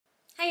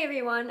Hey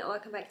everyone,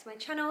 welcome back to my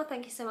channel.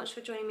 Thank you so much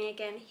for joining me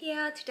again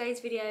here. Today's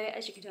video,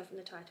 as you can tell from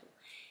the title,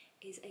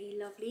 is a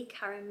lovely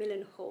Karen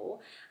Millen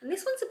haul. And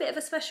this one's a bit of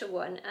a special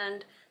one,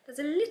 and there's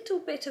a little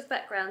bit of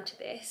background to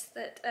this,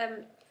 that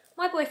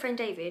my boyfriend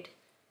David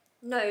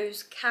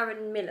knows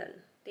Karen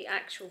Millen, the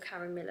actual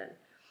Karen Millen,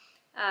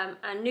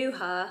 and knew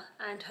her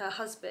and her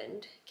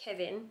husband,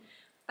 Kevin,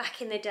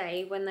 back in the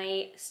day when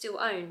they still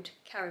owned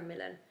Karen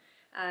Millen.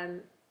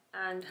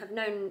 And have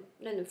known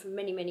them for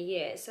many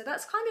years. So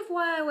that's kind of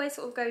why I always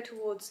sort of go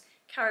towards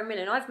Karen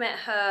Millen. I've met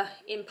her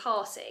in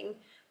passing,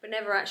 but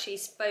never actually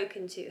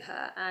spoken to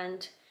her.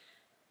 And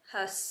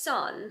her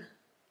son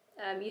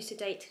used to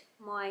date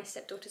my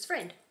stepdaughter's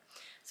friend.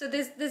 So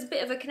there's a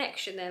bit of a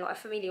connection there, like a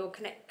familial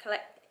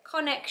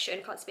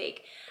connection, can't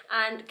speak.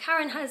 And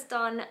Karen has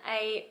done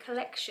a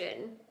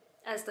collection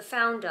as the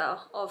founder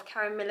of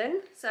Karen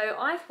Millen. So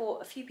I've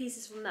bought a few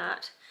pieces from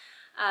that.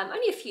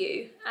 Only a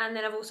few, and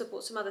then I've also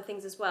bought some other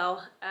things as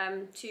well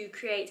to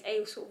create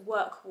a sort of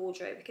work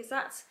wardrobe, because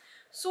that's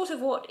sort of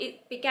what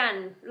it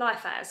began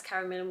life as.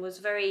 Karen Millen was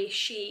very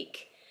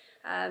chic,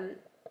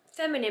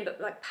 feminine,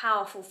 but like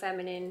powerful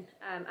feminine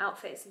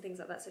outfits and things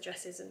like that, so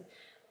dresses and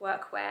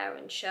workwear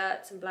and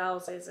shirts and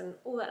blouses and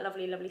all that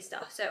lovely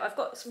stuff. So I've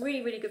got some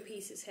really good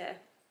pieces here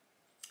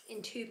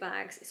in 2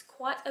 bags. It's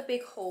quite a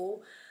big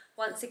haul.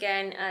 Once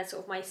again,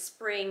 sort of my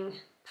spring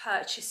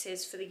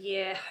purchases for the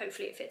year.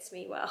 Hopefully it fits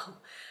me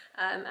well,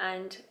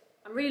 and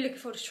I'm really looking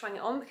forward to trying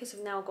it on, because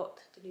I've now got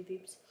the new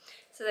boobs,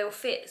 so they will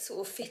fit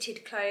sort of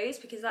fitted clothes,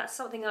 because that's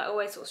something I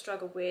always sort of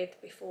struggled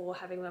with before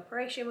having my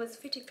operation, was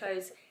fitted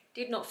clothes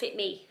did not fit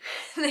me.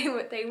 they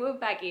were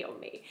baggy on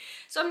me.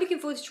 So I'm looking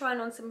forward to trying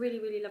on some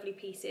really lovely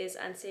pieces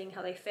and seeing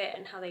how they fit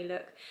and how they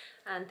look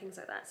and things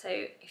like that. So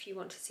if you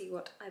want to see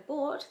what I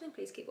bought, then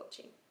please keep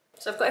watching.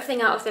 So I've got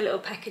everything out of the little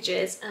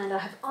packages, and I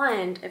have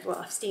ironed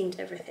everyone. I've steamed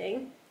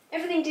everything.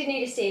 Everything did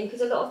need a steam,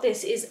 because a lot of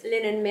this is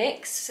linen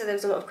mix, so there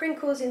was a lot of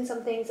crinkles in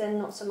some things and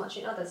not so much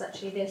in others.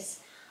 Actually,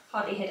 this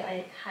hardly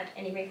had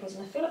any wrinkles,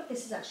 and I feel like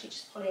this is actually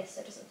just polyester.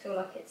 It doesn't feel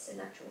like it's a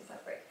natural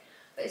fabric,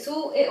 but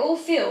it all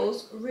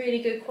feels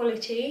really good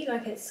quality,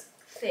 like it's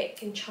thick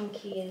and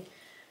chunky and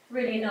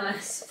really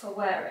nice for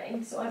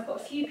wearing. So I've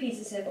got a few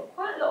pieces here. I've got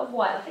quite a lot of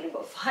white. I think I've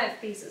got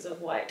 5 pieces of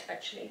white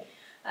actually.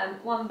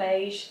 1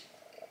 beige,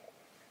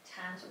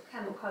 tan, sort of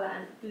camel colour,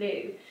 and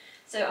blue.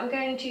 So I'm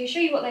going to show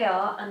you what they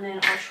are, and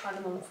then I'll try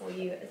them on for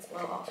you as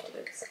well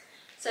afterwards.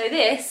 So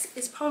this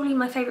is probably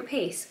my favourite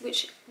piece,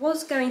 which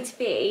was going to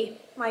be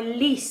my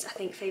least, I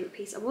think, favourite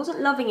piece. I wasn't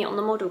loving it on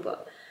the model,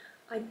 but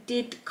I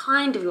did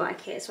kind of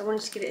like it, so I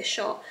wanted to give it a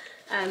shot.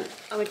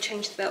 I would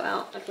change the belt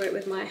out. I'd wear it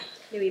with my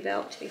Louis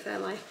belt, to be fair,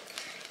 my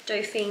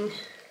Dauphine.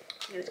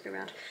 Let's go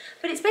around.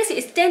 But it's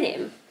basically, it's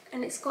denim,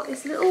 and it's got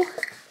this little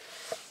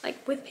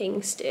like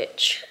whipping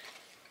stitch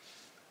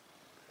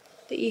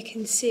that you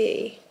can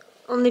see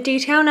on the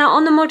detail. Now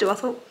on the model I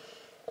thought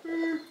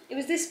it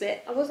was this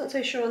bit, I wasn't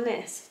so sure on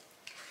this,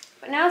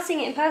 but now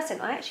seeing it in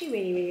person I actually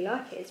really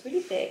like it. It's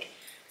really thick,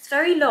 it's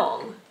very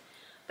long,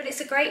 but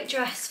it's a great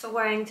dress for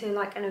wearing to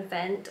like an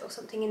event or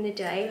something in the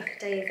day, like a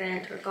day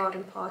event or a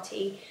garden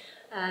party,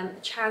 a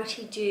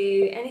charity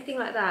do, anything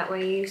like that,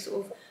 where you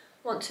sort of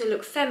want to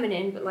look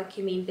feminine but like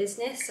you mean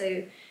business.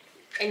 So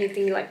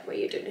anything like where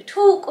you're doing a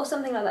talk or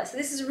something like that. So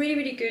this is a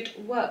really good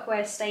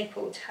workwear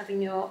staple to have in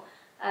your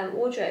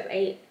wardrobe,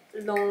 a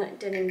long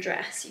denim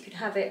dress. You can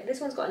have it, this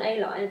one's got an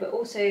A-line, but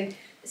also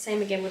the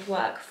same again would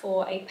work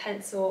for a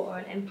pencil or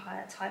an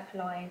empire type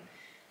line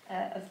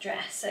of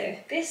dress. So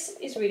this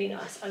is really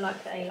nice. I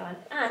like the A-line,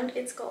 and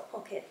it's got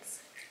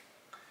pockets.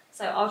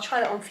 So I'll try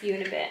that on for you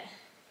in a bit.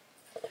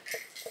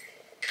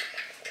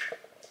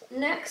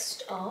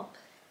 Next up,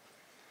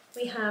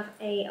 we have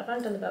I've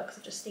undone the belt because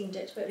I've just steamed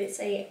it, but it's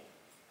a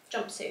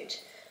jumpsuit.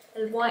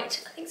 A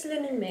white, I think it's a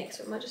linen mix,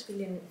 or it might just be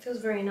linen. It feels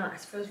very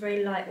nice, it feels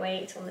very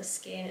lightweight on the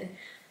skin and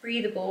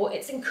breathable.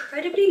 It's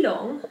incredibly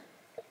long.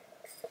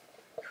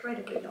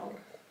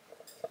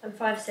 I'm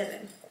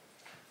 5'7".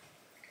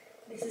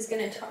 This is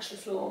going to touch the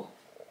floor.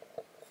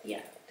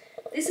 Yeah.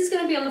 This is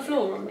going to be on the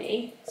floor on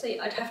me, so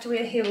I'd have to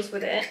wear heels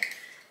with it.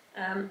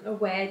 A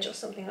wedge or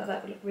something like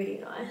that would look really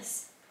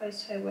nice.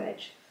 Closed toe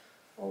wedge,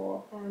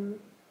 or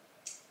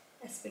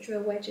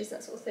espadrille wedges,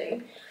 that sort of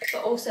thing.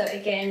 But also,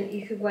 again,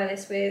 you could wear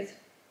this with,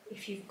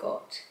 if you've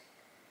got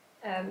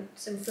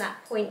some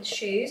flat point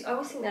shoes. I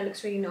always think that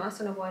looks really nice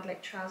on a wide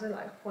leg trouser,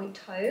 like a point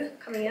toe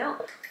coming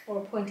out, or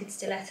a pointed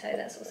stiletto,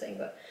 that sort of thing.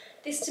 But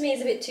this to me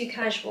is a bit too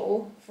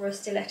casual for a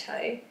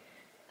stiletto.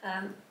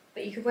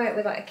 But you could wear it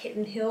with like a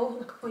kitten heel,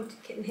 like a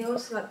pointed kitten heel,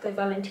 so like the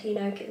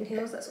Valentino kitten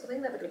heels, that sort of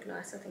thing. That would look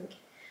nice, I think.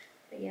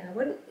 But yeah, I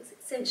wouldn't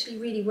essentially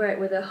really wear it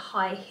with a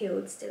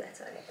high-heeled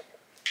stiletto.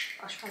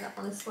 I'll try that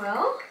one as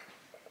well.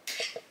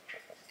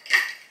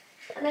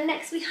 And then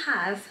next we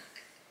have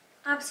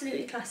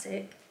absolutely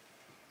classic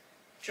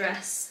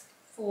dress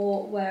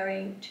for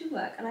wearing to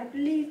work, and I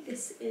believe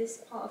this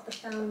is part of the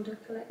Founder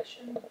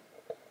collection.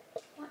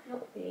 Might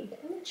not be.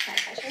 Let me check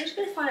actually. I'm just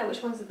going to find out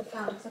which ones are the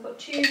Founder, because I've got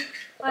 2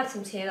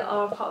 items here that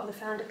are part of the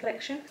Founder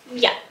collection.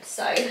 Yeah,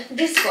 so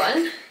this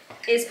one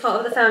is part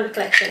of the Founder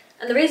collection,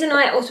 And the reason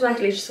I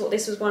automatically just thought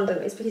this was one of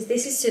them is because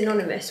this is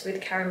synonymous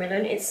with Karen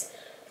Millen. It's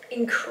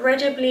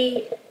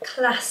incredibly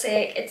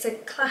classic. It's a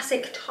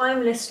classic,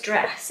 timeless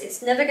dress.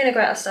 It's never going to go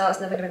out of style. It's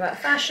never going to go out of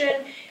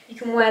fashion. You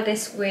can wear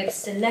this with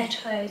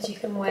stilettos. You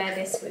can wear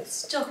this with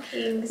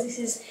stockings. This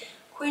is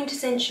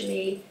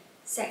quintessentially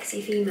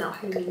sexy female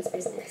who means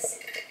business,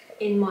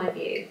 in my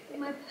view,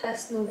 in my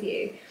personal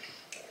view.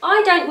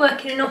 I don't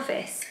work in an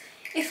office.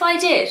 If I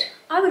did,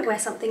 I would wear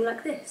something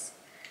like this.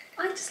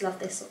 I just love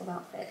this sort of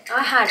outfit.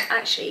 I had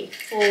actually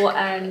for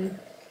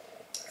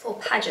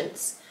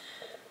pageants,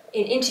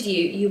 in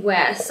interview you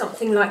wear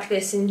something like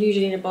this and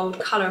usually in a bold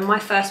colour. In my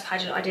first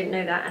pageant I didn't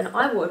know that, and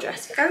I wore a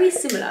dress very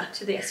similar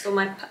to this for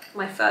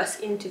my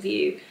first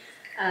interview,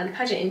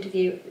 pageant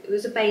interview. It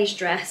was a beige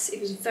dress.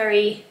 It was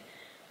very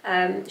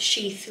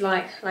sheath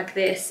like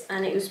this,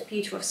 and it was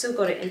beautiful. I've still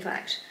got it in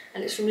fact,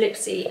 and it's from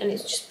Lipsy, and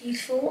it's just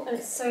beautiful and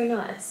it's so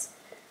nice.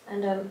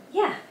 And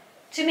yeah,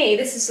 to me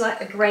this is like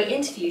a great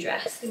interview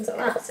dress, things like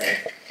that, so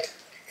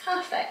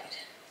perfect.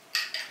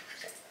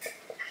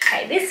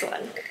 Okay, this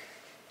one,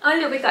 I'm a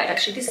little bit gutted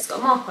actually. This has got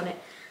a mark on it.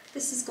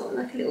 This has got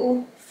like a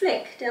little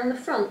flick down the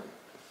front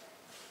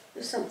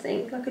or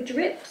something, like a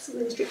drip,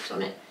 something that's dripped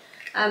on it.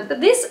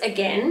 But this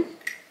again,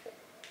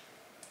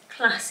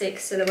 classic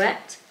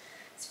silhouette.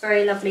 It's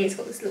very lovely. It's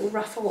got this little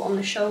ruffle on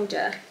the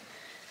shoulder.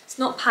 It's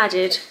not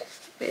padded,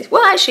 but it's,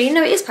 well actually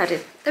no, it is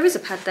padded. There is a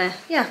pad there.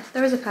 Yeah,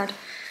 there is a pad.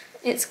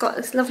 It's got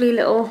this lovely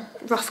little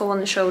ruffle on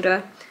the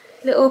shoulder,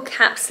 little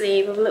cap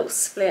sleeve with a little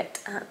split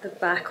at the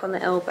back on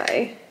the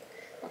elbow.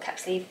 Not cap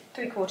sleeve,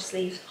 3/4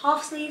 sleeve,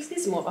 half sleeves. This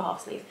is more of a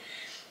half sleeve.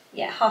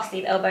 Yeah, half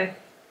sleeve elbow.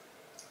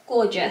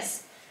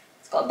 Gorgeous.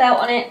 It's got a belt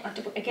on it.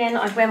 Again,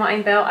 I'd wear my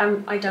own belt.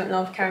 I don't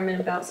love Karen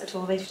Millen belts at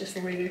all. They just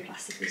feel really, really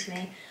plastic-y to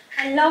me.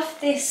 I love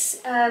this.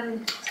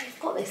 I've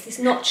got this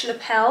notch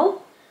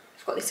lapel.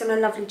 I've got this on a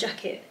lovely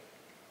jacket,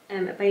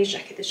 a beige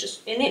jacket. That's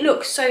just, and it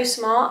looks so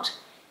smart.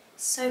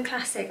 So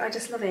classic. I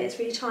just love it. It's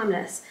really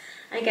timeless.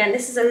 And again,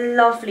 this is a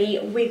lovely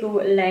wiggle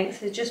length.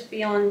 So just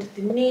beyond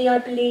the knee, I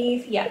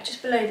believe. Yeah,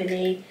 just below the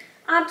knee.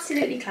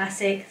 Absolutely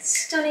classic.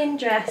 Stunning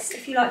dress.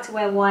 If you like to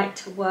wear white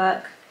to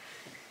work,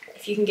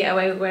 if you can get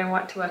away with wearing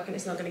white to work and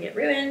it's not going to get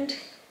ruined,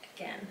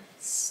 again,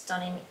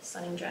 stunning,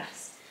 stunning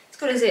dress. It's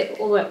got a zip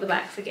all the way up the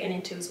back for getting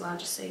into as well,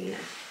 just so you know.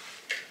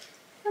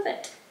 Love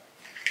it.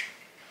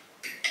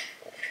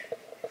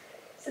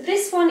 So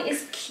this one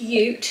is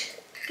cute.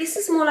 This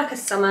is more like a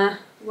summer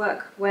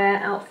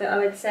workwear outfit, I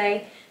would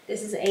say.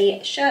 This is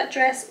a shirt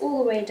dress all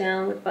the way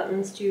down with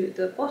buttons to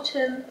the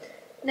bottom,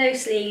 no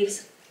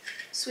sleeves,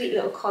 sweet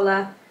little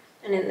collar,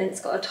 and then it's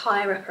got a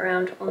tie wrap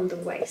around on the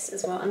waist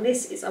as well. And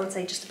this is, I would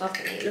say, just above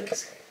the knee. It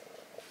looks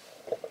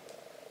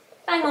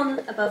bang on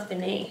above the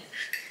knee.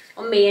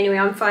 On me anyway,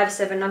 I'm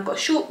 5'7", I've got a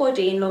short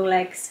body and long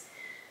legs,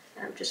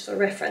 just for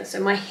reference.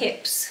 So my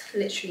hips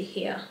literally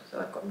here, so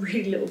I've got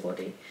really little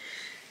body.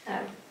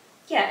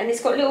 Yeah, and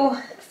it's got little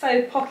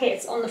faux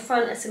pockets on the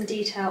front and some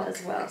detail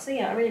as well. So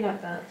yeah, I really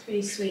like that. It's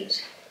really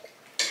sweet.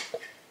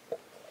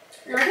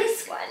 Now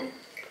this one,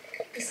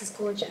 this is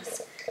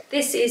gorgeous.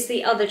 This is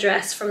the other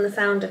dress from the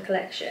Founder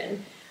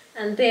collection,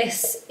 and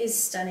this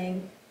is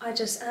stunning. I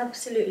just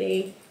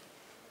absolutely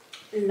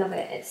love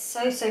it. It's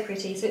so, so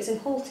pretty. So it's in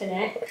halter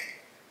neck,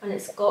 and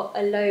it's got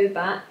a low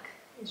back,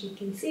 as you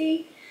can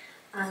see,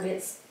 and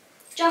it's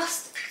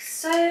just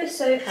so,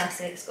 so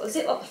classic. It's got a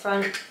zip up the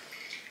front.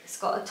 It's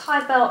got a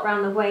tie belt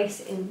around the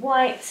waist in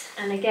white,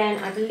 and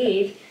again, I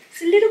believe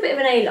it's a little bit of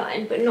an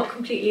A-line, but not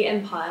completely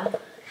empire.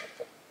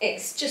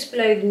 It's just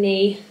below the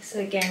knee, so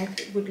again,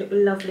 it would look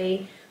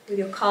lovely with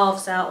your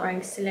calves out,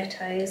 wearing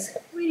stilettos.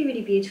 Really,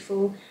 really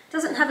beautiful.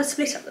 Doesn't have a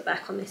split up the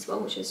back on this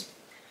one, which is,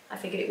 I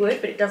figured it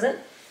would, but it doesn't.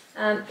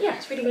 Yeah,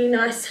 it's really, really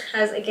nice.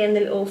 Has, again,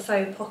 the little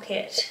faux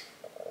pocket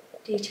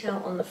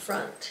detail on the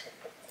front.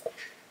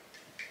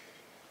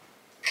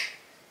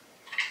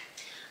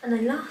 And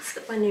then last,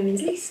 but by no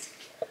means least,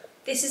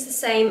 this is the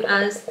same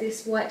as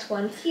this white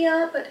one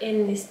here, but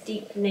in this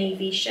deep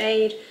navy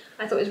shade.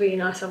 I thought it was really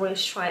nice. I wanted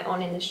to try it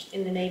on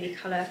in the navy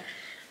colour.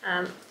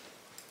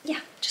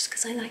 Yeah, just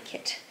because I like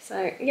it.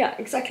 So yeah,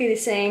 exactly the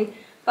same.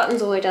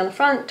 Buttons all the way down the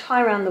front,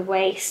 tie around the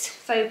waist,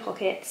 faux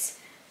pockets,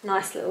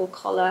 nice little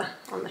collar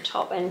on the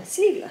top, and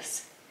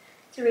sleeveless.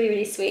 It's really,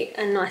 really sweet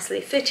and nicely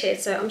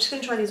fitted. So I'm just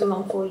going to try these all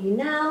on for you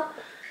now,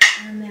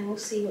 and then we'll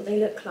see what they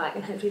look like,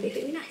 and hopefully they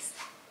fit me nice.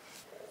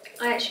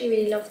 I actually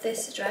really love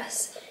this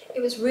dress. It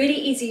was really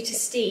easy to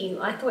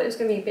steam. I thought it was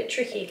going to be a bit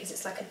tricky because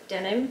it's like a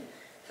denim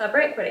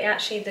fabric, but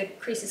the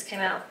creases came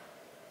out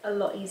a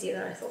lot easier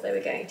than I thought they were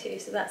going to.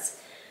 So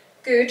that's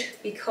good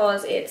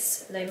because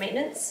it's low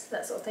maintenance,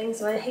 that sort of thing.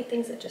 So I hate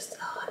things that just,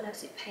 an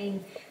absolute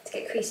pain to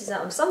get creases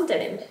out of. Some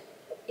denim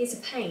is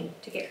a pain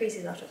to get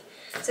creases out of.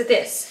 So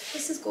this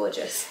is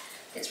gorgeous.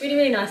 It's really,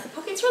 really nice. The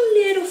pockets are a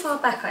little far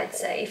back, I'd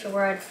say, for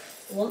where I'd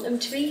want them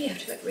to be. You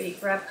have to like really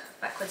grab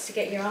backwards to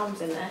get your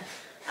arms in there.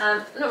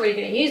 I'm not really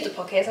going to use the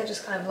pockets. I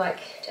just kind of like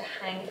to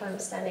hang if I'm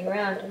standing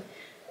around and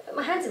put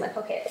my hands in my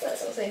pockets, that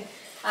sort of thing.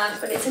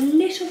 But it's a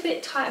little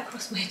bit tight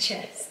across my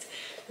chest,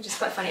 which is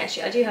quite funny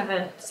actually. I do have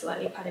a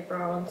slightly padded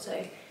bra on,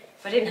 so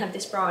If I didn't have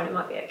this bra on, it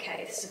might be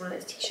okay. This is one of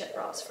those t-shirt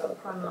bras from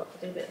Primark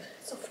with a little bit of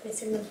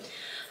softness in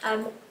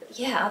them.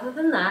 Yeah, other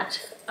than that,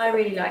 I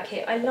really like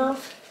it. I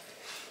love,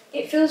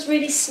 it feels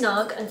really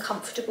snug and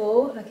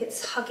comfortable, like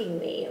it's hugging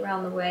me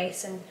around the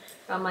waist and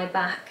around my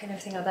back and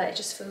everything like that. It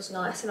just feels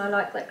nice, and I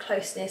like that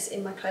closeness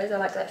in my clothes. I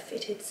like that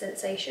fitted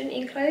sensation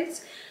in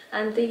clothes,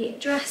 and the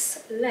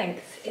dress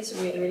length is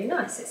really, really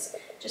nice. It's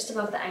just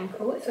above the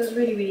ankle. It feels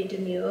really, really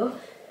demure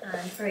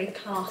and very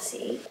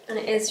classy, and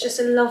it is just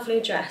a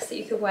lovely dress that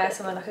you could wear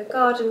somewhere like a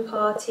garden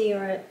party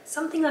or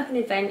something like an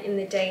event in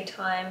the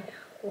daytime,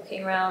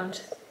 walking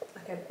around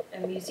like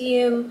a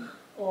museum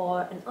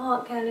or an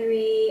art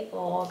gallery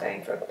or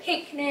going for a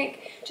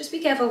picnic. Just be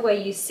careful where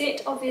you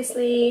sit,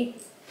 obviously. You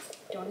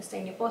don't want to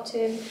stain your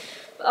bottom,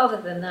 but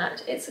other than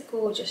that, it's a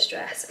gorgeous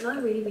dress and I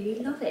really, really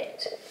love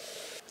it.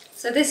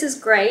 So this is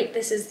great.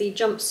 This is the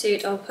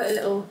jumpsuit. I'll put a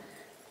little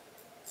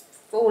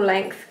full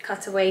length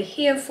cutaway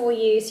here for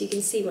you so you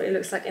can see what it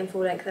looks like in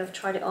full length. I've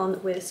tried it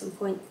on with some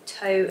point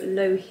toe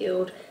low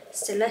heeled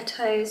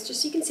stilettos,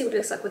 just so you can see what it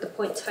looks like with the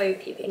point toe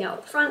peeping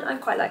out front. I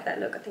quite like that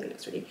look. I think it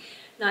looks really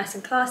nice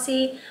and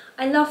classy.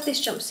 I love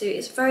this jumpsuit.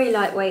 It's very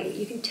lightweight.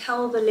 You can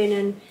tell the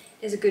linen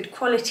is a good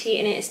quality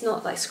in it. It's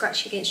not like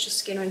scratchy against your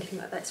skin or anything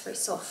like that. It's very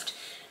soft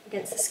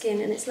against the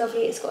skin and it's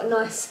lovely. It's got a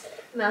nice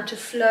amount of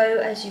flow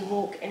as you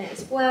walk in it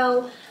as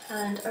well,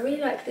 and I really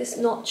like this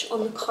notch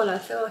on the collar. I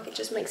feel like it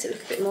just makes it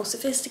look a bit more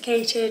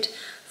sophisticated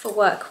for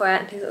workwear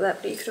and things like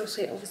that, but you could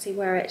also obviously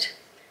wear it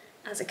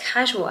as a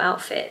casual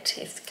outfit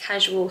if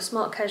casual,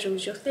 smart casual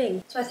is your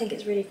thing. So I think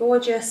it's really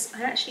gorgeous.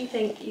 I actually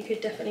think you could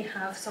definitely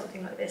have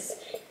something like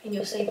this in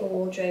your sable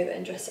wardrobe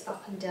and dress it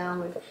up and down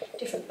with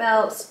different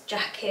belts,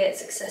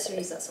 jackets,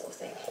 accessories, that sort of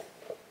thing.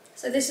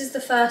 So this is the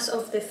first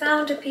of the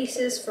founder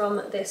pieces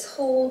from this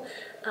haul,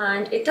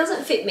 and it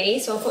doesn't fit me,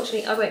 so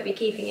unfortunately I won't be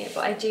keeping it,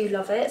 but I do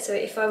love it. So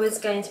if I was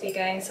going to be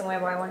going somewhere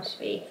where I wanted to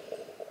be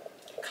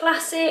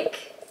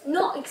classic,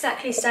 not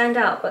exactly stand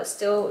out, but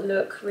still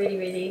look really,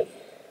 really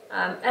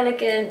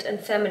elegant and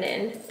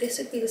feminine, this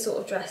would be the sort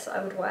of dress that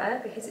I would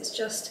wear, because it's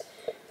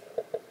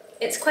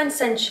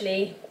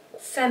quintessentially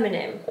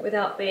feminine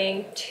without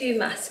being too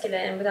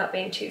masculine, without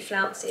being too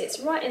flouncy. It's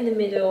right in the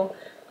middle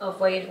of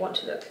where you'd want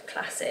to look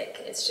classic.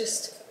 It's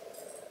just,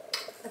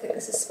 I think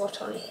this is spot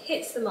on. It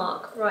hits the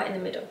mark right in the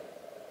middle.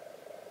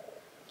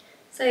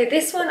 So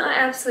this one I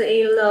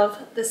absolutely love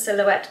the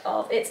silhouette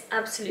of. It's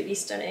absolutely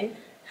stunning.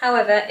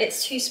 However,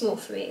 it's too small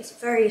for me. It's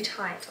very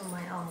tight on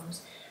my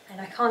arms and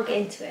I can't get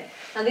into it.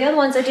 Now the other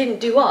ones I didn't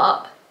do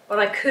up, but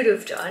I could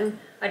have done.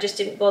 I just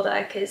didn't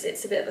bother because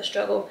it's a bit of a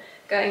struggle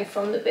going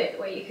from the bit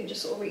where you can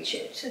just sort of reach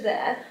it to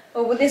there.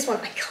 But with this one,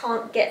 I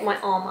can't get my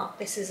arm up.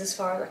 This is as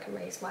far as I can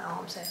raise my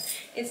arm, so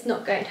it's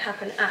not going to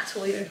happen at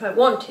all. Even if I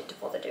wanted to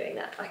bother doing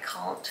that, I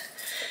can't.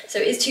 So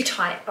it's too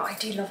tight, but I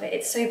do love it.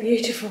 It's so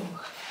beautiful.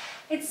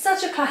 It's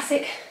such a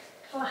classic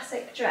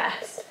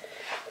dress.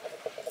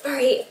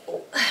 Very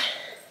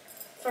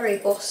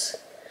boss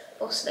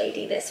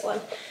lady, this one.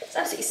 It's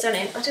absolutely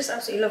stunning. I just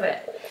absolutely love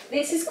it.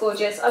 This is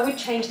gorgeous. I would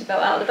change the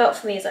belt out. The belt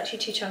for me is actually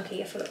too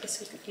chunky. I feel like this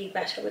would be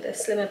better with a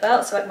slimmer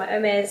belt, so like my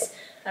Hermes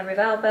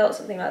Rival belt,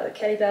 something like the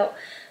Kelly belt.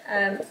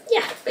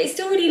 Yeah, but it's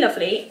still really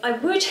lovely. I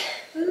would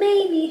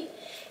maybe,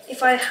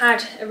 if I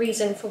had a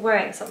reason for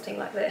wearing something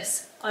like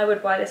this, I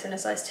would buy this in a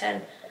size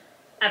 10.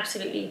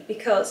 Absolutely,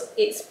 because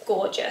it's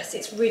gorgeous.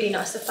 It's really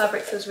nice. The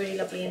fabric feels really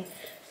lovely, and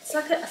it's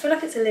like I feel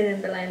like it's a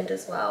linen blend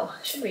as well.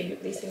 I should really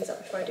look these things up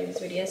before I do these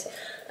videos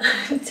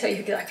and tell you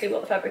exactly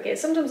what the fabric is.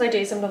 Sometimes I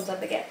do, sometimes I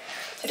forget.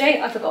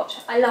 Today I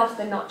forgot. I love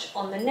the notch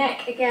on the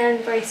neck.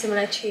 Again, very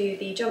similar to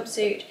the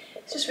jumpsuit.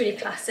 It's just really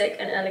classic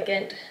and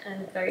elegant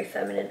and very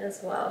feminine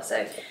as well.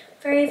 So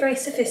very, very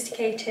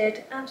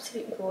sophisticated,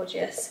 absolutely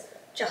gorgeous,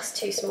 just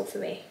too small for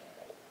me.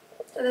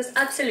 So there's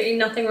absolutely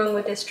nothing wrong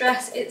with this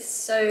dress. It's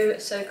so,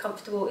 so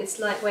comfortable. It's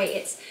lightweight.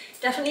 It's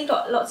definitely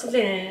got lots of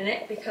linen in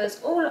it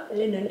because all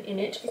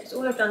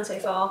I've done so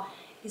far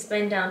is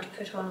bend down to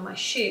put on my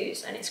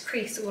shoes, and it's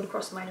creased all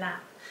across my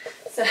lap.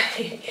 So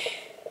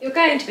you're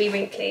going to be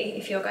wrinkly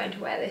if you're going to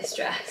wear this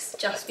dress.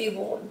 Just be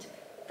warned.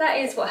 That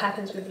is what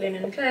happens with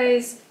linen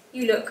clothes.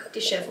 You look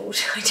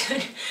dishevelled.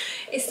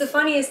 It's the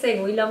funniest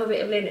thing. We love a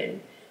bit of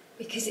linen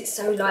because it's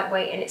so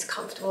lightweight and it's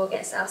comfortable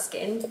against our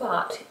skin,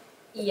 but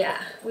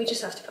yeah, we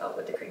just have to put up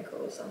with the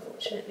crinkles,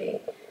 unfortunately.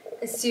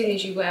 As soon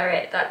as you wear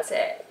it, that's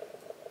it.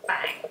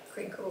 Bang,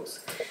 crinkles.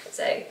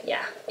 So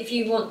yeah, if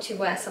you want to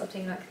wear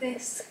something like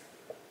this,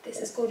 this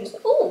is gorgeous.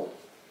 Oh,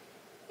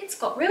 it's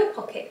got real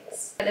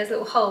pockets. There's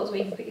little holes where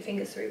you can put your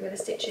fingers through where the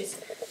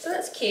stitches. So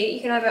that's cute.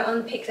 You can either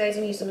unpick those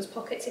and use them as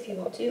pockets if you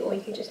want to, or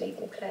you can just leave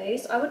them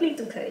closed. I would leave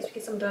them closed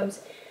because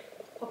sometimes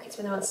pockets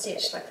when they're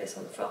unstitched like this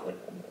on the front would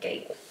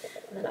gape,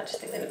 and then I just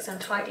think they look so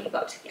untidy,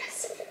 but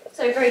yes.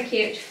 So very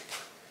cute.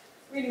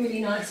 Really, really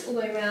nice all the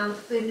way around.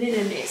 The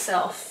linen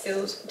itself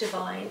feels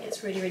divine.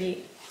 It's really,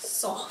 really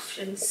soft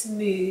and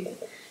smooth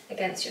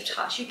against your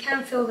touch. You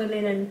can feel the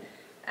linen,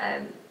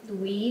 the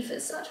weave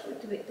as such,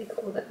 what do they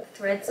call that? The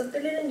threads of the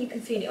linen. You can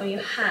feel it on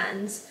your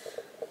hands,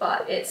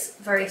 but it's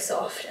very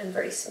soft and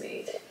very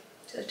smooth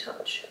to the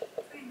touch.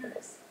 Very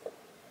nice.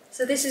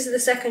 So this is the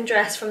second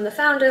dress from the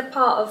founder,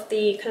 part of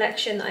the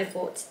collection that I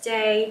bought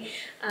today.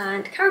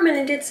 And Karen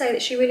Millen did say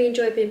that she really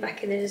enjoyed being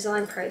back in the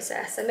design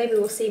process, so maybe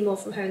we'll see more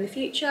from her in the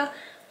future.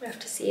 We'll have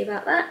to see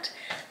about that.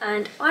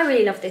 And I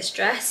really love this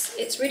dress.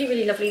 It's really,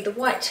 really lovely. The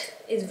white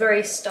is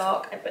very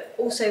stark, but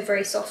also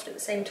very soft at the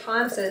same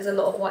time, so there's a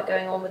lot of white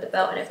going on with the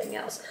belt and everything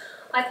else.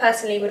 I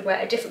personally would wear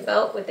a different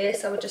belt with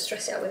this. I would just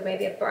dress it up with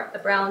maybe a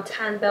brown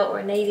tan belt or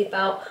a navy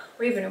belt,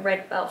 or even a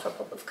red belt for a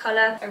pop of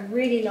colour. I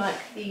really like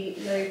the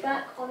low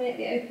back on it,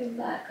 the open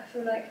back. I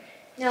feel like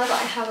now that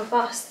I have a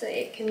bust that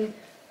it can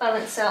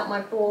balance out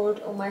my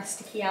broad or my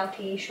sticky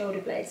outy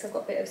shoulder blades. I've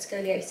got a bit of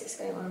scoliosis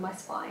going on in my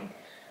spine.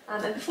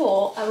 And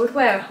before, I would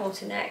wear a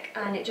halter neck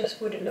and it just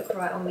wouldn't look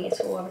right on me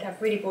at all. I would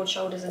have really broad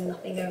shoulders and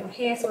nothing going on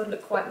here, so I would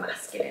look quite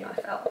masculine. I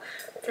felt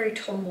very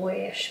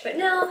tomboyish. But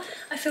now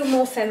I feel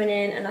more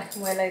feminine and I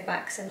can wear low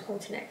backs and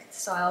halter neck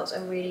styles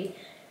and really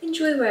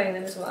enjoy wearing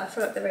them as well. I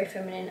feel like they're very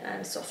feminine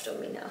and soft on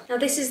me now. Now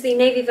this is the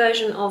navy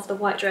version of the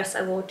white dress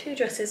I wore 2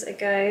 dresses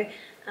ago,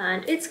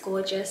 and it's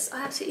gorgeous.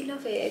 I absolutely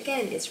love it.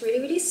 Again, it's really,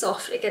 really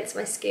soft against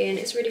my skin.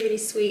 It's really, really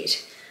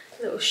sweet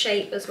little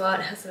shape as well.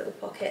 It has little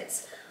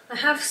pockets. I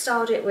have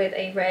styled it with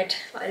a red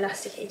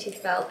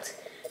elasticated belt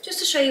just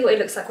to show you what it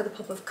looks like with a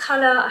pop of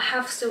colour. I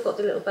have still got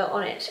the little belt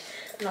on it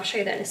and I'll show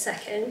you that in a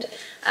second.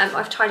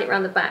 I've tied it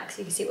around the back so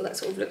you can see what that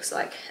sort of looks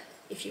like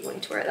if you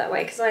wanted to wear it that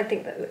way, because I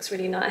think that looks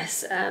really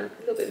nice. A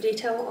little bit of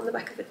detail on the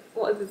back of it,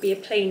 what would be a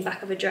plain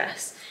back of a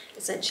dress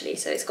essentially.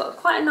 So it's got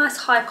quite a nice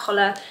high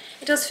collar.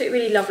 It does fit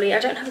really lovely. I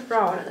don't have a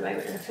bra on at the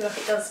moment and I feel like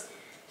it does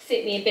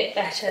fit me a bit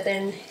better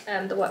than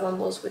the white one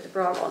was with the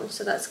bra on,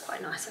 so that's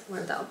quite nice. I can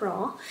wear without a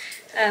bra.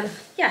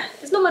 Yeah,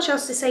 there's not much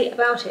else to say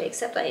about it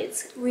except that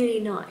it's really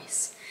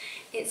nice.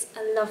 It's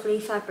a lovely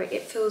fabric.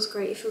 It feels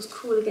great. It feels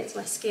cool against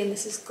my skin.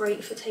 This is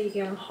great for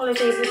taking on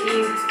holidays with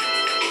you.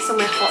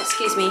 Somewhere hot,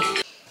 excuse me.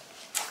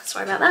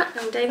 Sorry about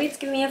that. David's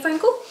giving me a phone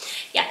call.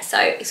 Yeah, so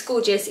it's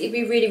gorgeous. It'd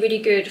be really, really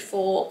good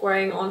for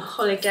wearing on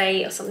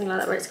holiday or something like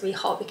that where it's gonna be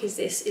hot, because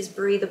this is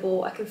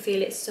breathable. I can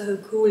feel it so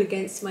cool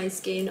against my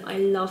skin. I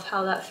love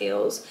how that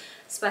feels,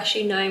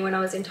 especially knowing when I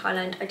was in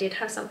Thailand, I did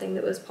have something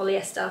that was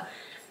polyester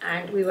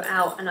and we were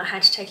out and I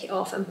had to take it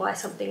off and buy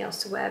something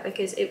else to wear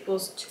because it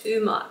was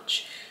too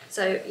much.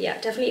 So yeah,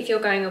 definitely if you're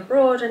going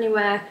abroad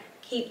anywhere,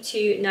 keep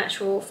to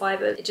natural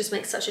fibres. It just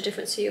makes such a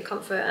difference to your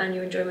comfort and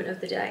your enjoyment of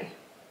the day.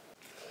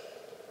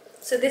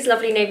 So this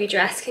lovely navy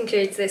dress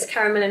concludes this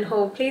Karen Millen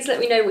haul. Please let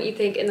me know what you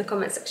think in the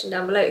comment section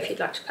down below if you'd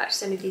like to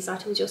purchase any of these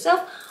items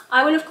yourself.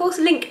 I will of course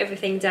link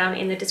everything down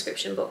in the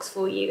description box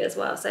for you as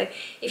well. So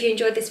if you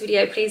enjoyed this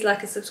video, please like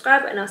and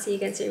subscribe, and I'll see you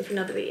again soon for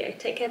another video.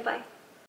 Take care, bye.